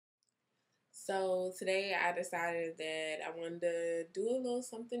So today I decided that I wanted to do a little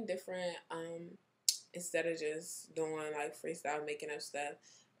something different. Instead of just doing like freestyle making up stuff,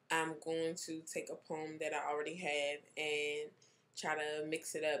 I'm going to take a poem that I already have and try to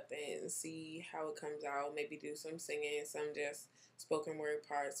mix it up and see how it comes out. Maybe do some singing, some just spoken word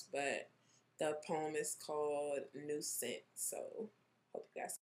parts. But the poem is called New Scent. So hope you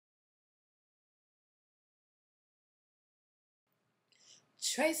guys.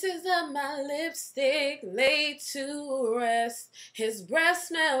 Traces of my lipstick laid to rest. His breath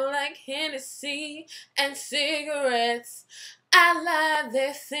smelled like Hennessy and cigarettes. I lie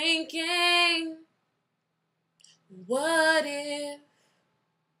there thinking, what if?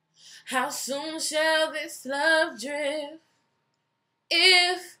 How soon shall this love drift?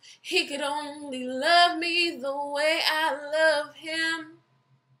 If he could only love me the way I love him.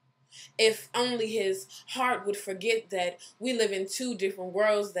 If only his heart would forget that we live in two different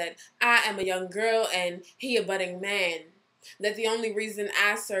worlds, that I am a young girl and he a budding man. That the only reason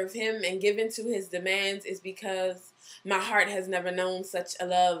I serve him and give in to his demands is because my heart has never known such a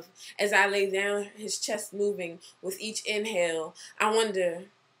love. As I lay down, his chest moving with each inhale, I wonder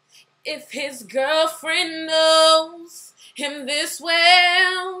if his girlfriend knows him this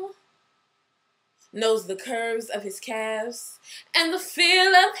well. Knows the curves of his calves and the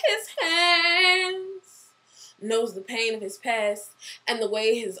feel of his hands. Knows the pain of his past and the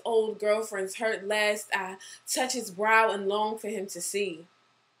way his old girlfriends hurt last. I touch his brow and long for him to see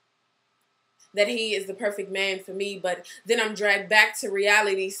that he is the perfect man for me, but then I'm dragged back to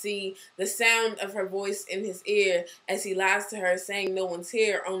reality, see the sound of her voice in his ear as he lies to her, saying no one's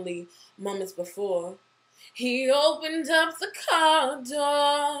here only moments before. He opened up the car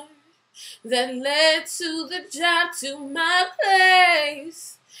door that led to the job, to my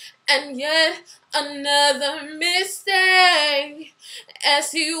place, and yet another mistake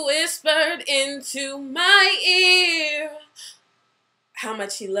as he whispered into my ear how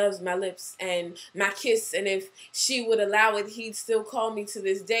much he loves my lips and my kiss, and if she would allow it, he'd still call me to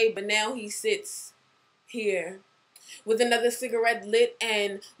this day. But now he sits here with another cigarette lit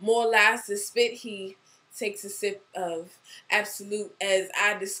and more lies to spit. He takes a sip of absolute as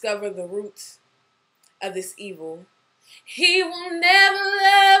I discover the root of this evil. He will never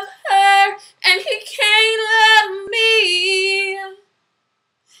love her and he can't love me.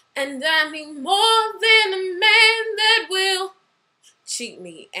 And I need more than a man that will cheat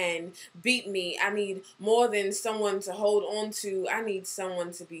me and beat me. I need more than someone to hold on to. I need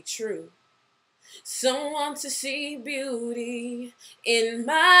someone to be true. Someone to see beauty in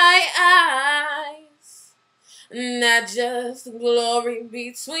my eyes, not just glory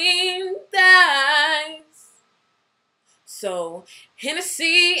between thighs. So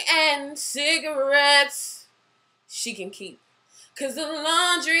Hennessy and cigarettes she can keep, 'cause the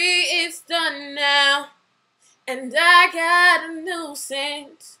laundry is done now, and I got a new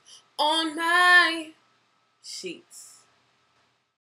scent on my sheets.